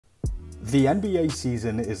The NBA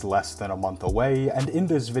season is less than a month away, and in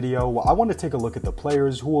this video, I want to take a look at the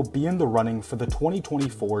players who will be in the running for the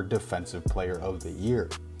 2024 Defensive Player of the Year.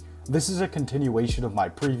 This is a continuation of my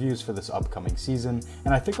previews for this upcoming season,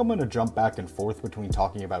 and I think I'm going to jump back and forth between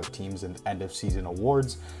talking about teams and end-of-season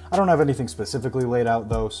awards. I don't have anything specifically laid out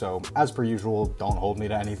though, so as per usual, don't hold me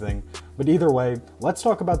to anything. But either way, let's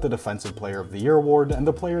talk about the Defensive Player of the Year award and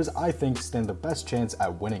the players I think stand the best chance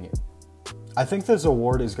at winning it. I think this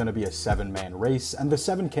award is going to be a 7-man race, and the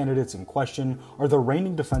 7 candidates in question are the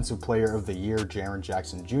reigning Defensive Player of the Year Jaren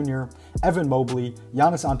Jackson Jr., Evan Mobley,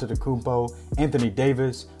 Giannis Antetokounmpo, Anthony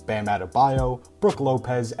Davis, Bam Adebayo, Brook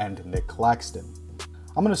Lopez, and Nick Claxton.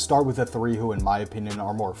 I'm going to start with the 3 who in my opinion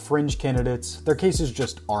are more fringe candidates. Their cases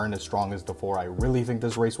just aren't as strong as the 4 I really think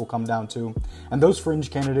this race will come down to, and those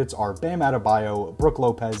fringe candidates are Bam Adebayo, Brook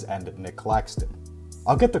Lopez, and Nick Claxton.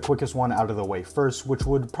 I'll get the quickest one out of the way first, which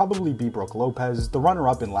would probably be Brook Lopez, the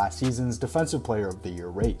runner-up in last season's Defensive Player of the Year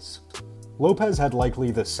race. Lopez had likely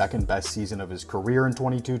the second best season of his career in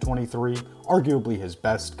 22-23, arguably his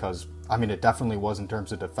best because, it definitely was in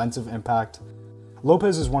terms of defensive impact.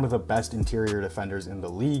 Lopez is one of the best interior defenders in the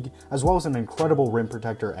league, as well as an incredible rim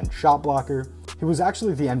protector and shot blocker. He was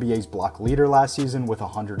actually the NBA's block leader last season with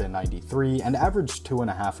 193 and averaged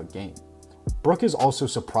 2.5 a game. Brook is also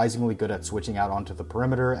surprisingly good at switching out onto the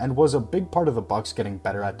perimeter and was a big part of the Bucks getting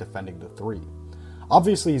better at defending the 3.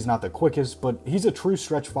 Obviously he's not the quickest, but he's a true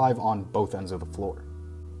stretch 5 on both ends of the floor.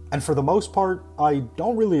 And for the most part, I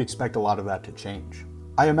don't really expect a lot of that to change.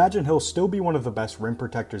 I imagine he'll still be one of the best rim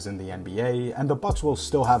protectors in the NBA, and the Bucks will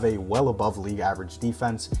still have a well above league average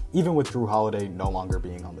defense, even with Jrue Holiday no longer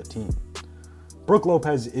being on the team. Brook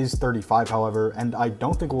Lopez is 35 however, and I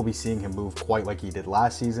don't think we'll be seeing him move quite like he did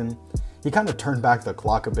last season. He kind of turned back the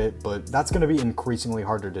clock a bit, but that's going to be increasingly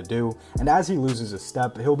harder to do, and as he loses a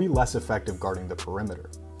step, he'll be less effective guarding the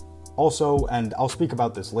perimeter. Also, and I'll speak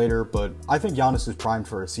about this later, but I think Giannis is primed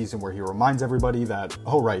for a season where he reminds everybody that,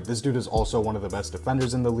 oh right, this dude is also one of the best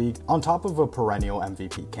defenders in the league, on top of a perennial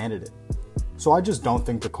MVP candidate. So I just don't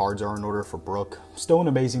think the cards are in order for Brook. Still an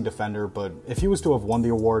amazing defender, but if he was to have won the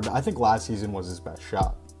award, I think last season was his best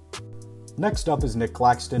shot. Next up is Nick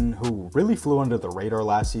Claxton, who really flew under the radar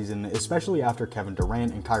last season, especially after Kevin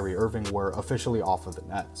Durant and Kyrie Irving were officially off of the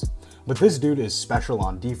Nets. But this dude is special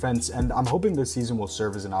on defense, and I'm hoping this season will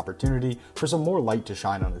serve as an opportunity for some more light to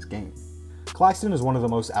shine on his game. Claxton is one of the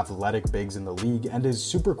most athletic bigs in the league and is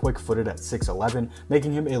super quick-footed at 6'11",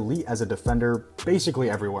 making him elite as a defender basically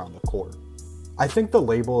everywhere on the court. I think the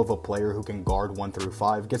label of a player who can guard 1 through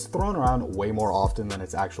 5 gets thrown around way more often than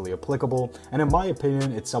it's actually applicable, and in my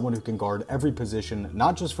opinion, it's someone who can guard every position,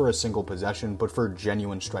 not just for a single possession, but for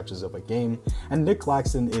genuine stretches of a game, and Nick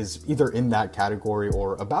Claxton is either in that category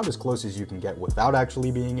or about as close as you can get without actually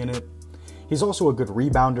being in it. He's also a good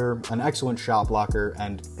rebounder, an excellent shot blocker,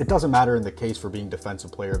 and it doesn't matter in the case for being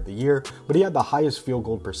Defensive Player of the Year, but he had the highest field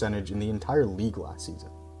goal percentage in the entire league last season.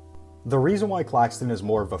 The reason why Claxton is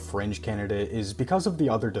more of a fringe candidate is because of the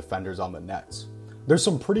other defenders on the Nets. There's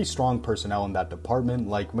some pretty strong personnel in that department,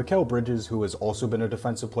 like Mikal Bridges, who has also been a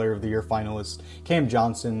Defensive Player of the Year finalist, Cam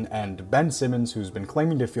Johnson, and Ben Simmons, who's been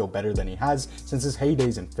claiming to feel better than he has since his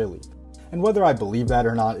heydays in Philly. And whether I believe that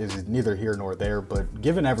or not is neither here nor there, but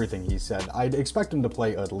given everything he said, I'd expect him to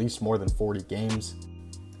play at least more than 40 games.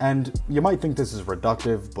 And you might think this is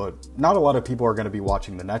reductive, but not a lot of people are going to be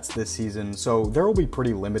watching the Nets this season, so there will be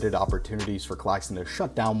pretty limited opportunities for Claxton to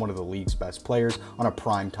shut down one of the league's best players on a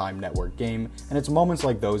primetime network game, and it's moments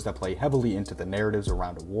like those that play heavily into the narratives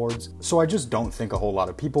around awards, so I just don't think a whole lot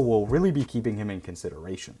of people will really be keeping him in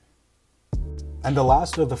consideration. And the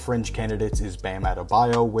last of the fringe candidates is Bam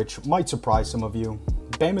Adebayo, which might surprise some of you.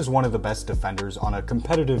 Bam is one of the best defenders on a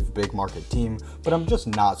competitive big market team, but I'm just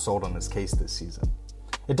not sold on his case this season.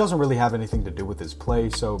 It doesn't really have anything to do with his play,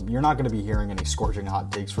 so you're not going to be hearing any scorching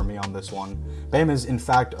hot takes from me on this one. Bam is in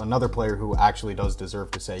fact another player who actually does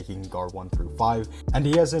deserve to say he can guard 1 through 5, and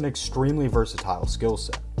he has an extremely versatile skill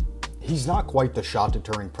set. He's not quite the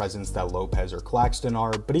shot-deterring presence that Lopez or Claxton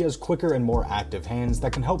are, but he has quicker and more active hands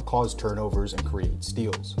that can help cause turnovers and create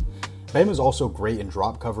steals. Bam is also great in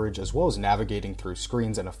drop coverage as well as navigating through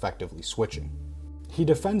screens and effectively switching. He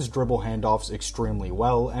defends dribble handoffs extremely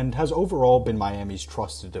well and has overall been Miami's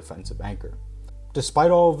trusted defensive anchor.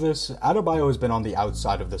 Despite all of this, Adebayo has been on the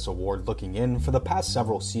outside of this award looking in for the past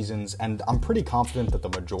several seasons, and I'm pretty confident that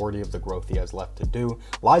the majority of the growth he has left to do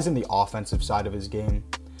lies in the offensive side of his game.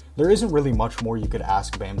 There isn't really much more you could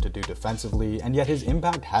ask Bam to do defensively, and yet his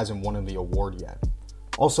impact hasn't won him the award yet.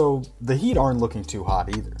 Also, the Heat aren't looking too hot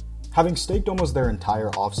either. Having staked almost their entire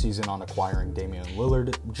offseason on acquiring Damian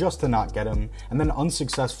Lillard just to not get him, and then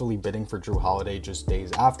unsuccessfully bidding for Jrue Holiday just days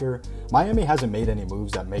after, Miami hasn't made any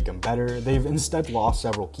moves that make him better. They've instead lost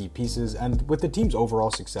several key pieces, and with the team's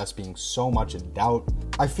overall success being so much in doubt,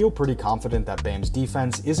 I feel pretty confident that Bam's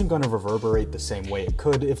defense isn't going to reverberate the same way it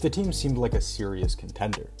could if the team seemed like a serious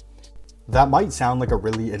contender. That might sound like a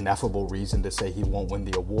really ineffable reason to say he won't win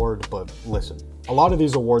the award, but listen, a lot of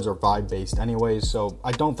these awards are vibe-based anyways, so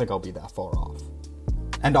I don't think I'll be that far off.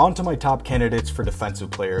 And on to my top candidates for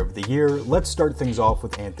Defensive Player of the Year, let's start things off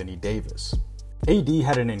with Anthony Davis. AD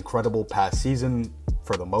had an incredible past season,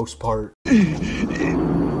 for the most part.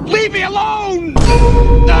 Leave me alone!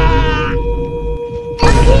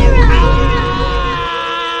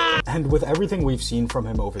 And with everything we've seen from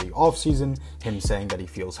him over the offseason, him saying that he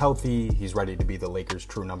feels healthy, he's ready to be the Lakers'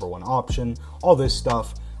 true #1 option, all this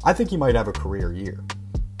stuff, I think he might have a career year.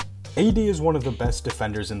 AD is one of the best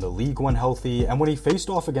defenders in the league when healthy, and when he faced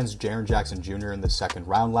off against Jaren Jackson Jr. in the second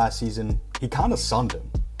round last season, he kinda sunned him.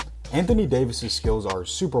 Anthony Davis's skills are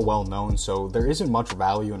super well known, so there isn't much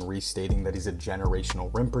value in restating that he's a generational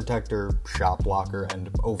rim protector, shot blocker, and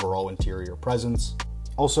overall interior presence.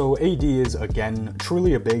 Also, AD is, again,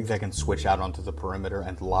 truly a big that can switch out onto the perimeter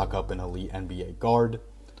and lock up an elite NBA guard.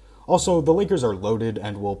 Also, the Lakers are loaded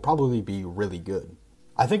and will probably be really good.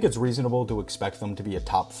 I think it's reasonable to expect them to be a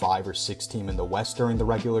top 5 or 6 team in the West during the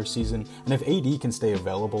regular season, and if AD can stay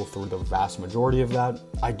available through the vast majority of that,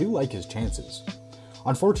 I do like his chances.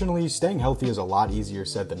 Unfortunately, staying healthy is a lot easier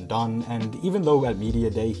said than done, and even though at Media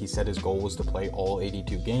Day he said his goal was to play all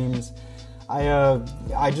 82 games, I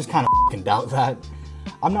just kinda fucking doubt that.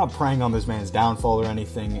 I'm not preying on this man's downfall or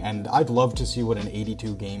anything, and I'd love to see what an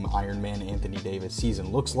 82-game Iron Man Anthony Davis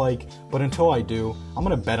season looks like, but until I do, I'm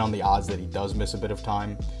gonna bet on the odds that he does miss a bit of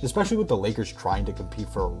time, especially with the Lakers trying to compete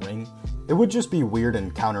for a ring. It would just be weird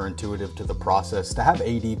and counterintuitive to the process to have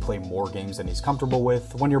AD play more games than he's comfortable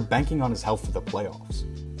with when you're banking on his health for the playoffs.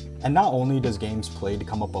 And not only does games played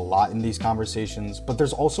come up a lot in these conversations, but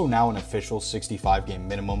there's also now an official 65-game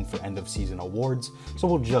minimum for end-of-season awards, so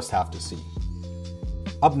we'll just have to see.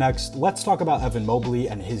 Up next, let's talk about Evan Mobley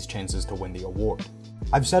and his chances to win the award.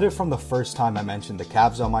 I've said it from the first time I mentioned the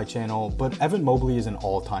Cavs on my channel, but Evan Mobley is an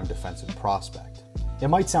all-time defensive prospect. It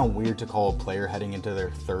might sound weird to call a player heading into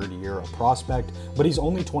their third year a prospect, but he's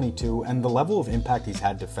only 22 and the level of impact he's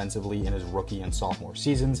had defensively in his rookie and sophomore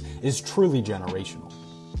seasons is truly generational.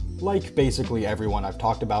 Like basically everyone I've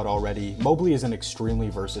talked about already, Mobley is an extremely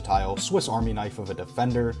versatile Swiss Army knife of a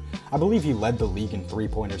defender. I believe he led the league in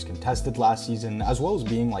 3-pointers contested last season, as well as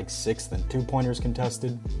being like 6th in 2-pointers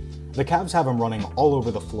contested. The Cavs have him running all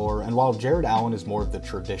over the floor, and while Jared Allen is more of the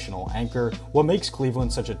traditional anchor, what makes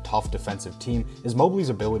Cleveland such a tough defensive team is Mobley's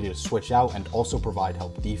ability to switch out and also provide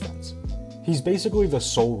help defense. He's basically the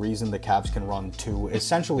sole reason the Cavs can run 2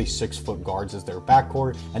 essentially 6-foot guards as their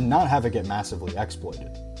backcourt and not have it get massively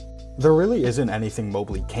exploited. There really isn't anything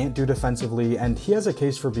Mobley can't do defensively, and he has a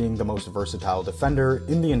case for being the most versatile defender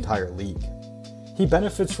in the entire league. He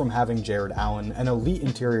benefits from having Jared Allen, an elite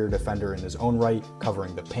interior defender in his own right,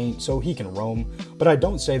 covering the paint so he can roam, but I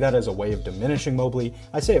don't say that as a way of diminishing Mobley.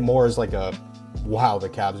 I say it more as like a, wow, the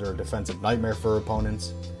Cavs are a defensive nightmare for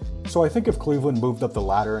opponents. So I think if Cleveland moved up the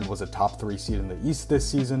ladder and was a top 3 seed in the East this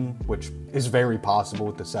season, which is very possible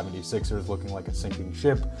with the 76ers looking like a sinking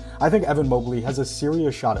ship, I think Evan Mobley has a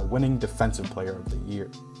serious shot at winning Defensive Player of the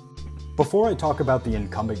Year. Before I talk about the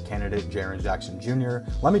incumbent candidate Jaren Jackson Jr.,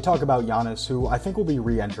 let me talk about Giannis, who I think will be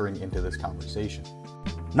re-entering into this conversation.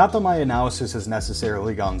 Not that my analysis has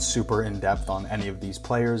necessarily gone super in-depth on any of these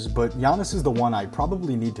players, but Giannis is the one I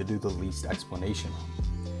probably need to do the least explanation on.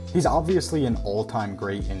 He's obviously an all-time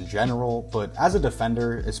great in general, but as a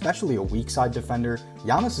defender, especially a weak side defender,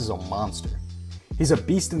 Giannis is a monster. He's a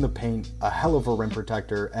beast in the paint, a hell of a rim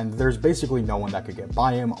protector, and there's basically no one that could get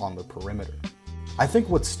by him on the perimeter. I think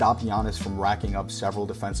what stopped Giannis from racking up several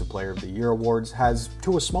Defensive Player of the Year awards has,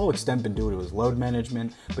 to a small extent, been due to his load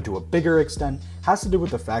management, but to a bigger extent, has to do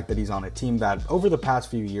with the fact that he's on a team that, over the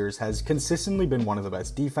past few years, has consistently been one of the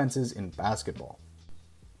best defenses in basketball.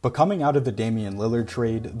 But coming out of the Damian Lillard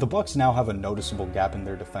trade, the Bucks now have a noticeable gap in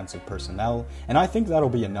their defensive personnel, and I think that'll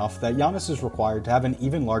be enough that Giannis is required to have an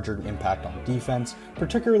even larger impact on defense,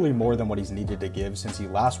 particularly more than what he's needed to give since he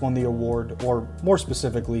last won the award, or more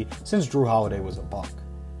specifically, since Jrue Holiday was a Buck.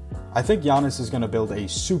 I think Giannis is going to build a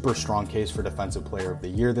super strong case for Defensive Player of the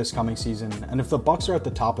Year this coming season, and if the Bucks are at the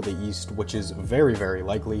top of the East, which is very, very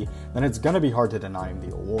likely, then it's going to be hard to deny him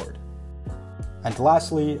the award. And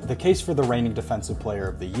lastly, the case for the reigning Defensive Player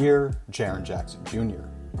of the Year, Jaren Jackson Jr.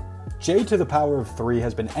 J to the power of 3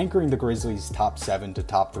 has been anchoring the Grizzlies' top 7 to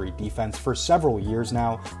top 3 defense for several years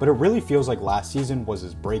now, but it really feels like last season was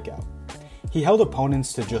his breakout. He held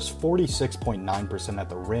opponents to just 46.9% at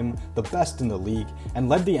the rim, the best in the league, and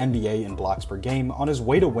led the NBA in blocks per game on his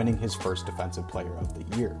way to winning his first Defensive Player of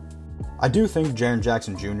the Year. I do think Jaren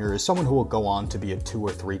Jackson Jr. is someone who will go on to be a 2 or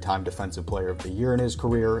 3-time Defensive Player of the Year in his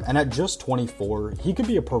career, and at just 24, he could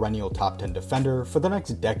be a perennial top 10 defender for the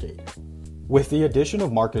next decade. With the addition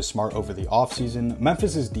of Marcus Smart over the offseason,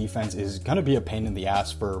 Memphis's defense is going to be a pain in the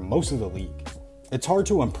ass for most of the league. It's hard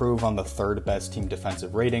to improve on the 3rd best team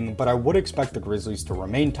defensive rating, but I would expect the Grizzlies to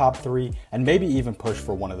remain top 3 and maybe even push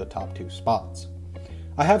for one of the top 2 spots.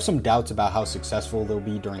 I have some doubts about how successful they'll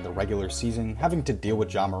be during the regular season, having to deal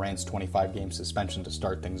with Ja Morant's 25-game suspension to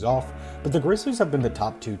start things off, but the Grizzlies have been the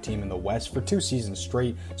top 2 team in the West for 2 seasons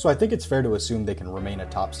straight, so I think it's fair to assume they can remain a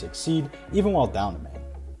top 6 seed, even while down a man.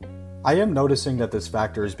 I am noticing that this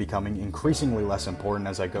factor is becoming increasingly less important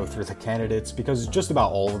as I go through the candidates because just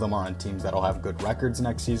about all of them are on teams that'll have good records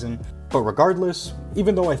next season. But regardless,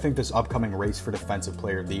 even though I think this upcoming race for Defensive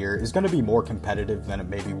Player of the Year is going to be more competitive than it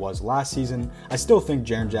maybe was last season, I still think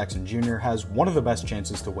Jaren Jackson Jr. has one of the best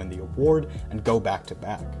chances to win the award and go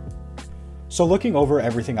back-to-back. So looking over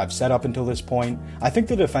everything I've said up until this point, I think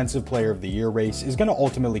the Defensive Player of the Year race is going to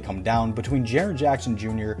ultimately come down between Jaren Jackson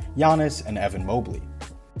Jr., Giannis, and Evan Mobley.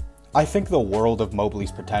 I think the world of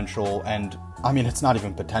Mobley's potential, and I mean it's not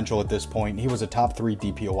even potential at this point, he was a top 3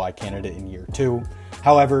 DPOY candidate in year 2.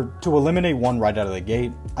 However, to eliminate one right out of the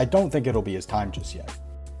gate, I don't think it'll be his time just yet.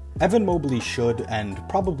 Evan Mobley should and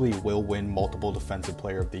probably will win multiple Defensive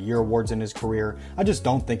Player of the Year awards in his career. I just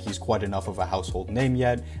don't think he's quite enough of a household name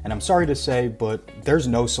yet, and I'm sorry to say, but there's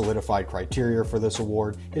no solidified criteria for this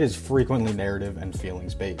award. It is frequently narrative and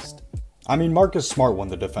feelings based. I mean, Marcus Smart won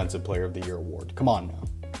the Defensive Player of the Year award, come on now.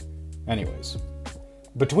 Anyways,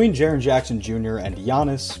 between Jaren Jackson Jr. and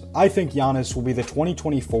Giannis, I think Giannis will be the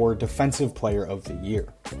 2024 Defensive Player of the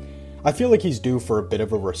Year. I feel like he's due for a bit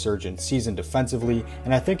of a resurgent season defensively,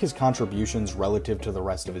 and I think his contributions relative to the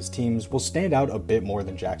rest of his teams will stand out a bit more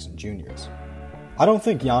than Jackson Jr.'s. I don't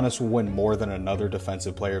think Giannis will win more than another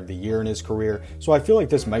Defensive Player of the Year in his career, so I feel like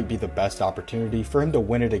this might be the best opportunity for him to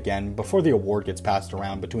win it again before the award gets passed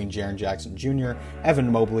around between Jaren Jackson Jr.,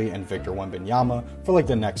 Evan Mobley, and Victor Wembanyama for like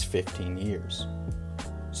the next 15 years.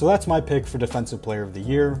 So that's my pick for Defensive Player of the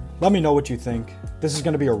Year. Let me know what you think. This is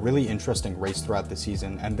going to be a really interesting race throughout the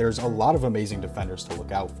season, and there's a lot of amazing defenders to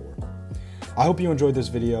look out for. I hope you enjoyed this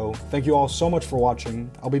video. Thank you all so much for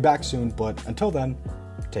watching. I'll be back soon, but until then,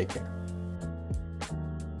 take care.